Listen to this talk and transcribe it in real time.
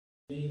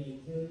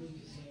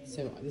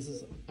So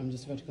I'm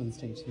just about to go on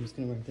stage. I'm just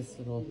going to wear this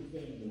little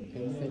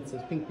outfit. So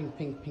it's pink, pink,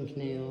 pink, pink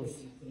nails.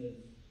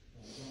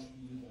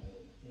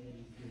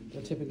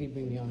 They'll typically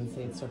bring me on and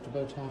say it's Dr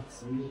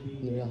Botox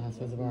in the Real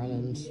Housewives of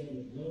Ireland.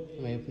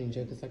 And my opening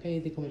joke is like, hey,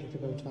 they call me Dr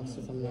Botox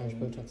because I'm an Irish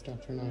Botox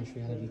doctor, an Irish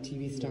reality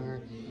TV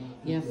star.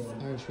 Yes,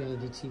 Irish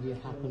reality TV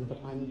had happened,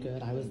 but I'm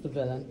good. I was the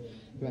villain.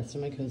 The rest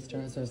of my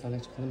co-stars, or as I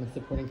like to call them, my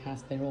supporting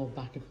cast, they're all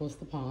back across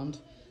the pond,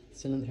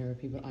 still in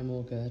therapy, but I'm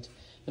all good.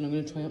 Then I'm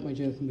going to try out my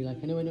joke and be like,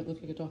 I know I don't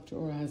look like a doctor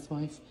or a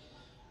housewife,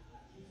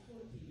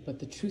 but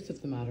the truth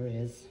of the matter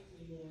is,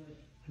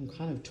 I'm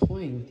kind of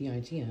toying with the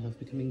idea of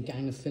becoming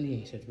gang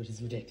affiliated, which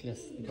is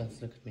ridiculous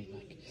because look at me,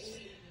 like.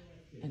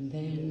 And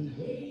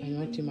then I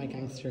might do my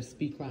gangster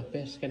speak rap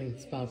bit, getting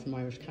expelled from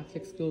Irish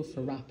Catholic school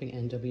for rapping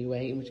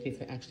NWA, in which case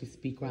I actually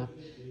speak rap.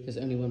 There's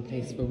only one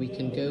place where we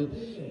can go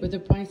where the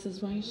price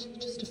is right,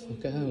 just to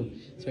fuck a hoe.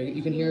 So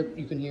you can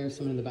hear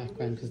someone in the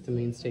background because the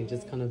main stage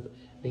is kind of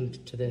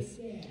linked to this.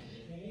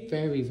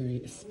 Very,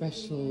 very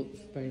special,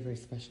 very, very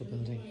special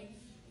building.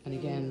 And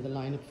again, the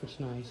lineup for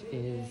tonight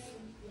is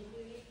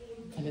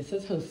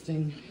Alyssa's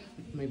hosting,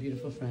 my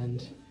beautiful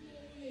friend.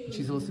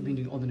 She's also been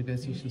doing all the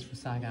negotiations for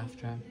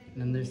SAG-AFTRA. And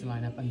then there's the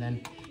lineup, and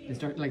then they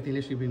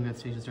literally bring me on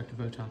stage as Dr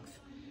Botox.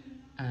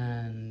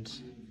 And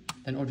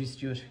then Audrey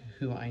Stewart,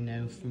 who I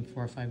know from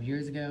 4 or 5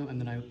 years ago,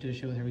 and then I did a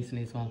show with her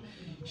recently as well.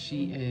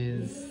 She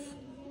is,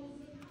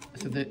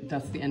 so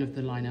that's the end of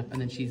the lineup,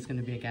 and then she's going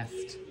to be a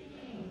guest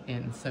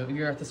in. So if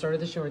you're at the start of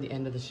the show or the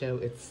end of the show,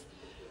 it's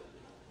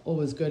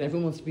always good.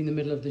 Everyone wants to be in the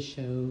middle of the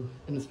show,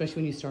 and especially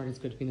when you start, it's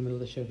good to be in the middle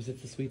of the show because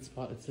it's a sweet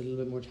spot. It's a little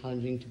bit more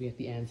challenging to be at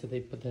the end. So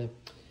they put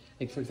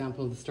like for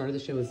example, the start of the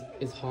show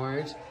is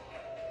hard.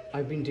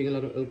 I've been doing a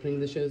lot of opening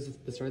the shows.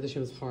 The start of the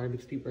show is hard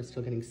because people are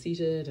still getting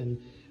seated, and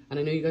I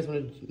know you guys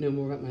want to know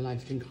more about my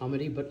life doing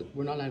comedy, but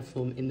we're not allowed to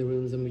film in the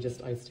rooms,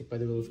 and I stick by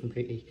the rules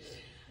completely.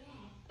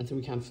 And so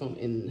we can't film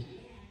in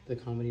the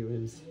comedy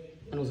rooms.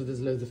 And also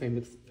there's loads of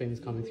famous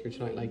comics here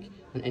tonight. Like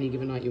on any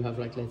given night you have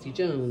like Leslie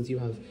Jones, you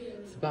have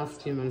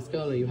Sebastian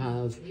Maniscalco, you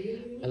have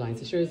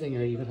Alliance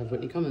Scherzinger, you could have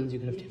Whitney Cummings, you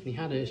could have Tiffany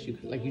Haddish,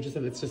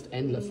 it's just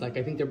endless. Like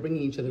I think they're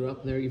bringing each other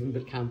up, and they even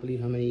can't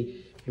believe how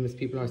many famous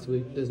people are.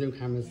 So there's no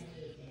cameras.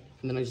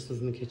 And then I just was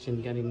in the kitchen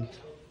getting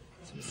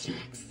some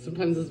snacks.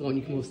 Sometimes as well, when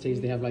you come off stage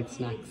they have like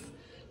snacks.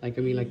 Like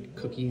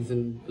cookies,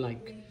 and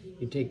like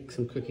you take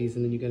some cookies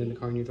and then you get in the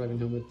car and you're driving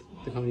home with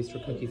the Comedy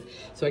Store cookies.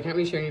 So I can't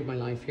really share any of my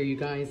life here, you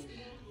guys.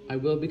 I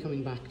will be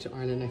coming back to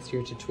Ireland next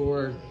year to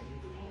tour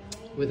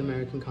with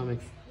American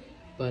comics,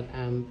 but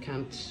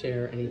can't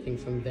share anything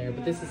from there.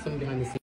 But this is some behind the scenes.